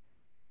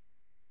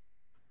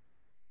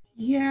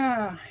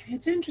 Yeah,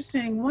 it's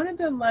interesting. One of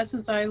the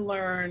lessons I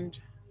learned,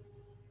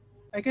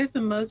 I guess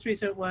the most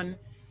recent one,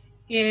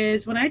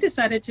 is when I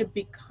decided to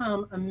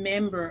become a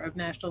member of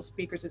National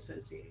Speakers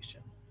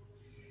Association.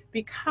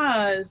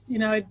 Because,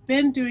 I'd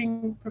been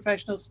doing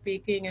professional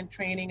speaking and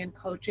training and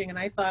coaching, and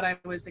I thought I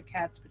was the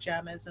cat's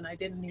pajamas, and I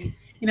didn't need,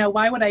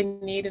 why would I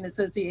need an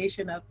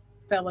association of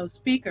fellow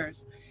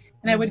speakers?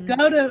 And I would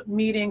go to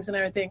meetings and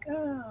I would think, oh,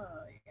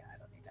 yeah, I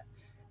don't need that.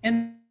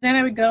 And then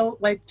I would go,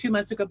 like 2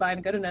 months would go by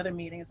and go to another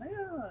meeting. It's like,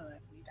 oh, I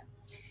don't need that.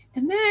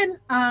 And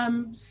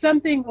then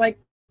something like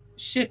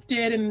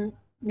shifted, and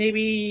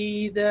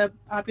maybe the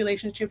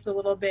population shifted a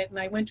little bit. And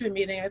I went to a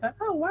meeting. I thought,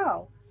 oh,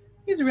 wow,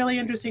 these are really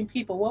interesting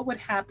people. What would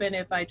happen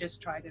if I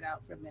just tried it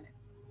out for a minute?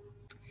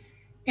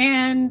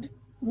 And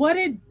what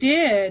it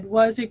did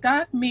was it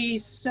got me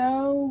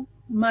so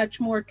much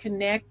more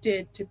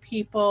connected to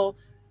people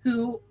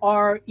who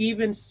are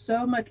even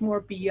so much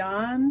more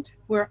beyond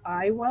where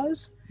I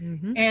was.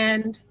 Mm-hmm.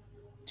 And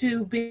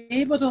to be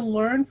able to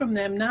learn from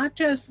them, not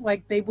just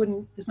like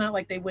it's not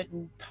like they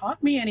wouldn't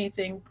taught me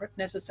anything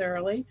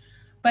necessarily,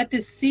 but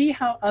to see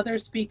how other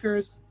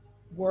speakers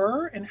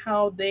were and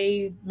how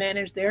they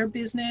manage their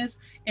business,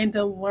 and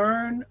to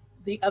learn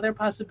the other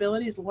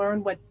possibilities,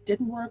 learn what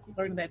didn't work,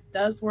 learn that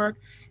does work.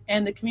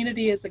 And the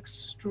community is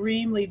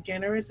extremely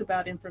generous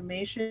about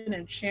information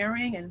and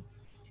sharing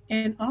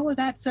and all of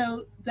that.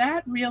 So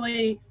that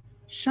really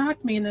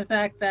shocked me in the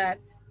fact that,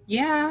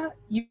 yeah,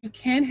 you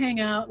can hang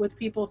out with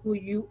people who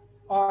you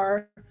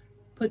are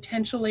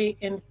potentially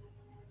in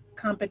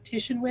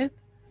competition with,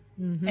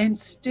 mm-hmm. and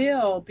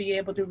still be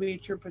able to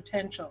reach your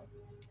potential.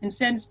 And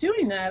since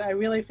doing that, I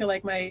really feel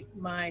like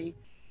my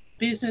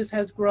business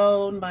has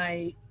grown,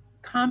 my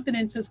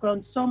confidence has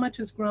grown, so much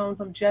has grown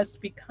from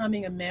just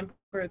becoming a member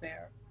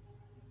there.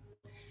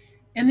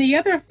 And the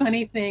other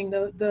funny thing,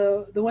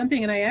 the one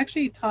thing, and I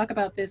actually talk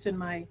about this in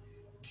my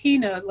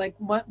keynote, like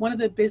one of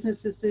the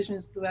business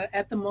decisions that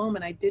at the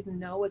moment I didn't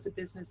know was a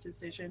business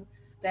decision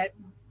that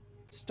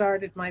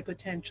started my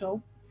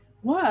potential,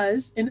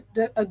 was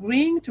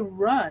agreeing to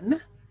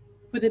run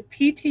for the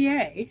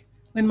PTA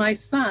when my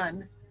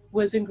son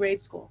was in grade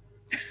school.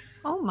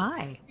 Oh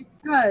my.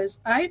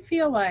 Because I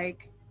feel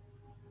like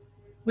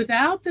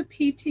without the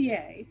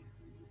PTA,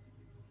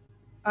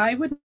 I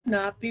would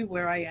not be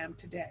where I am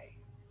today.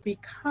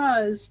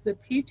 Because the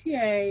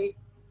PTA,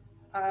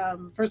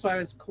 first of all, I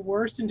was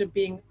coerced into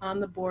being on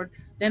the board.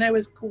 Then I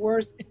was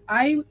coerced.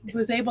 I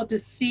was able to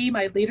see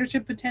my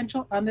leadership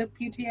potential on the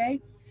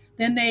PTA.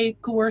 Then they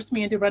coerced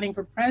me into running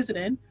for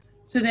president.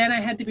 So then I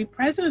had to be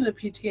president of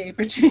the PTA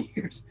for 2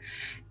 years.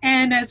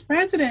 And as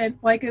president,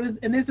 like it was,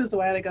 and this was a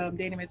while ago, I'm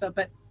dating myself,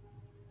 but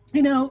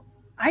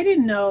I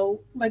didn't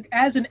know, like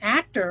as an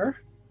actor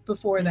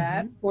before mm-hmm.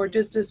 that, or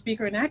just a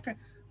speaker and actor,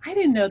 I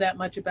didn't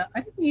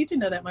need to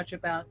know that much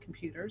about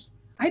computers.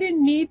 I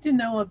didn't need to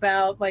know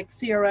about like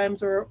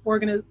CRMs or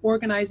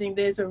organizing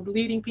this or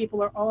leading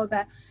people or all of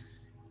that,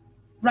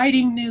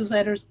 writing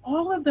newsletters,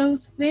 all of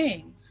those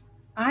things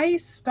I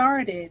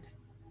started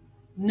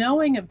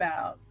knowing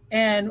about.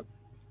 And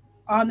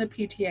on the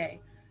PTA,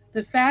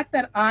 the fact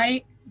that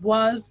I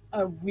was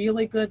a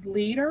really good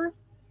leader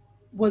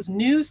was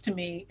news to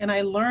me, and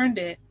I learned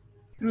it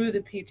through the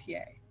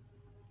PTA.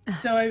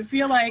 So I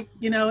feel like,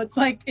 it's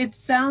like, it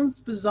sounds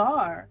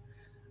bizarre,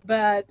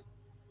 but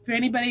for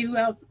anybody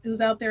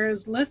who's out there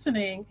is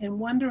listening and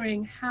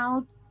wondering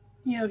how,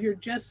 if you're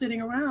just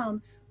sitting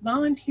around,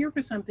 volunteer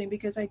for something,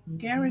 because I mm-hmm.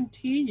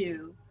 guarantee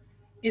you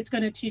it's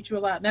going to teach you a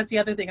lot. And that's the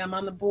other thing. I'm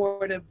on the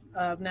board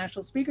of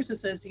National Speakers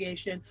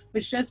Association,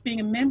 which just being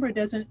a member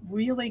doesn't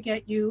really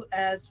get you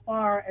as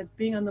far as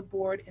being on the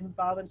board and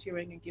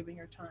volunteering and giving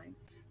your time.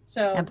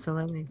 So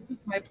Absolutely.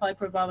 I applied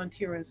for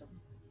volunteerism.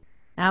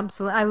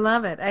 Absolutely. I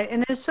love it.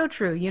 And it's so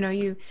true.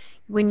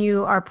 When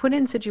you are put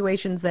in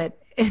situations that,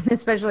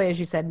 especially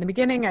as you said in the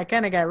beginning, I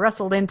kind of got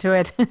rustled into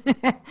it.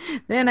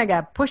 Then I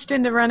got pushed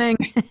into running.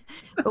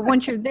 But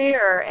once you're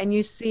there and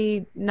you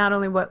see not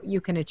only what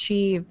you can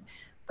achieve,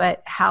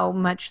 but how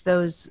much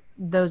those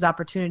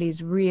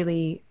opportunities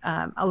really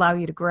allow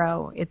you to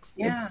grow, it's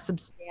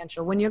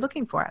substantial when you're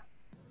looking for it.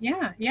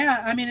 Yeah.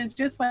 I mean, it's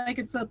just like,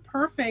 it's a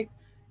perfect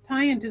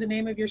tie into the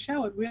name of your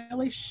show. It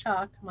really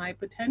shocked my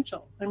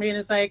potential. I mean,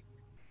 it's like,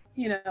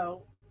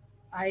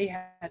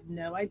 I had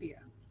no idea.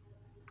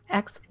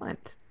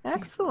 Excellent.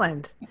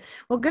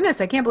 Well, goodness,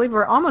 I can't believe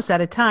we're almost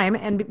out of time,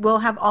 and we'll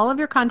have all of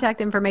your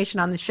contact information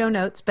on the show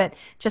notes, but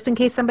just in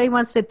case somebody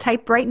wants to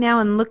type right now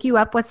and look you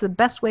up, what's the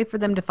best way for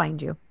them to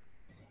find you?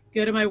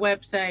 Go to my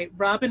website,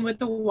 Robin with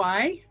the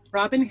Y,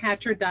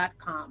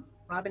 robinhatcher.com.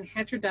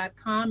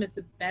 Robinhatcher.com is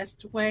the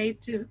best way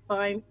to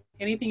find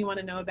anything you want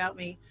to know about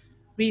me.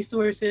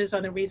 Resources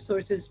on the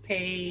resources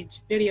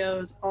page,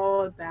 videos,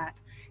 all of that.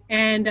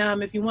 And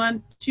if you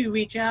want to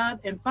reach out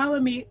and follow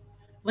me,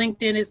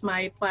 LinkedIn is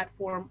my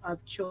platform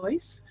of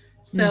choice.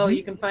 So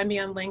you can find me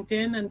on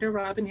LinkedIn under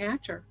Robin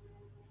Hatcher.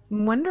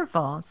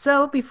 Wonderful.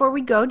 So before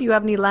we go, do you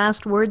have any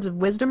last words of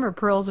wisdom or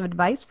pearls of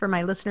advice for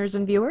my listeners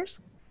and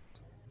viewers?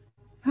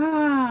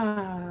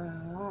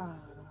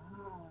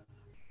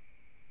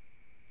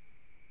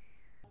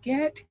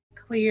 Get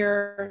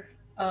clear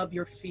of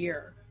your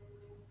fear,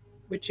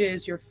 which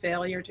is your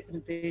failure to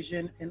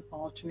envision an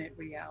alternate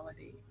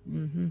reality.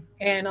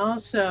 And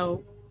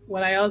also,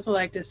 what I also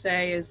like to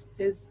say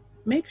is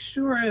make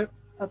sure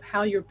of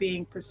how you're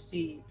being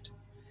perceived,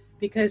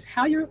 because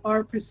how you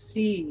are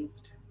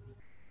perceived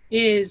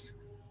is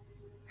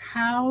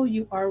how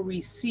you are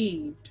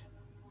received,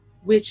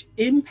 which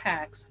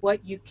impacts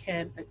what you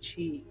can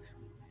achieve.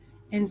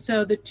 And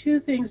so the two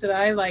things that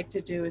I like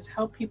to do is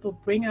help people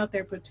bring out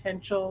their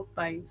potential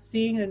by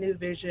seeing a new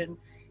vision,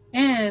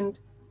 and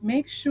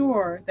make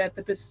sure that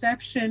the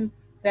perception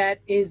that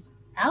is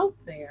out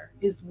there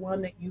is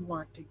one that you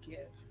want to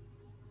give.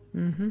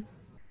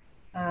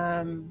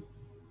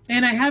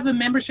 And I have a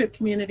membership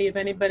community if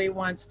anybody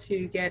wants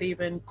to get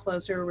even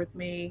closer with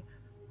me.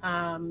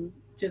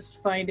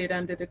 Just find it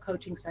under the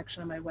coaching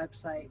section of my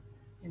website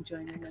and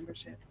join the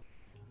membership.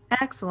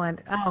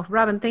 Excellent. Oh,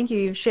 Robin, thank you.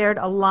 You've shared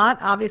a lot.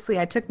 Obviously,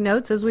 I took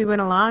notes as we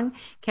went along.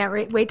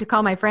 Can't wait to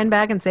call my friend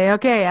back and say,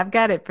 okay, I've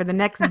got it for the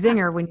next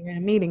zinger when you're in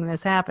a meeting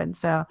this happens.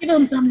 So give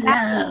them some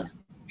love.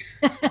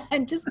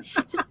 And just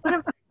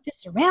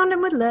surround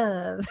them with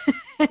love.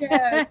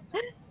 Yes.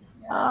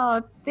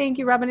 Oh, thank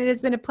you, Robin. It has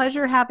been a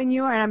pleasure having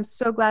you, and I'm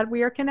so glad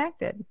we are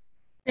connected.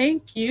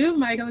 Thank you,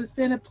 Michael. It's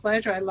been a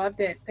pleasure. I loved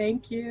it.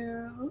 Thank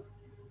you.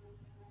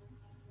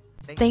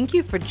 Thank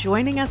you for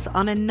joining us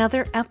on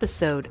another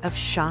episode of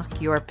Shock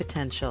Your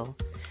Potential.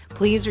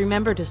 Please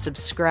remember to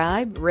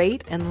subscribe,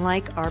 rate, and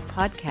like our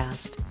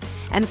podcast.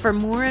 And for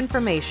more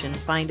information,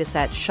 find us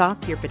at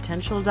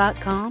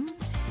shockyourpotential.com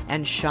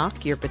and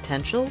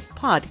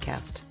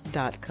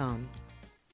shockyourpotentialpodcast.com.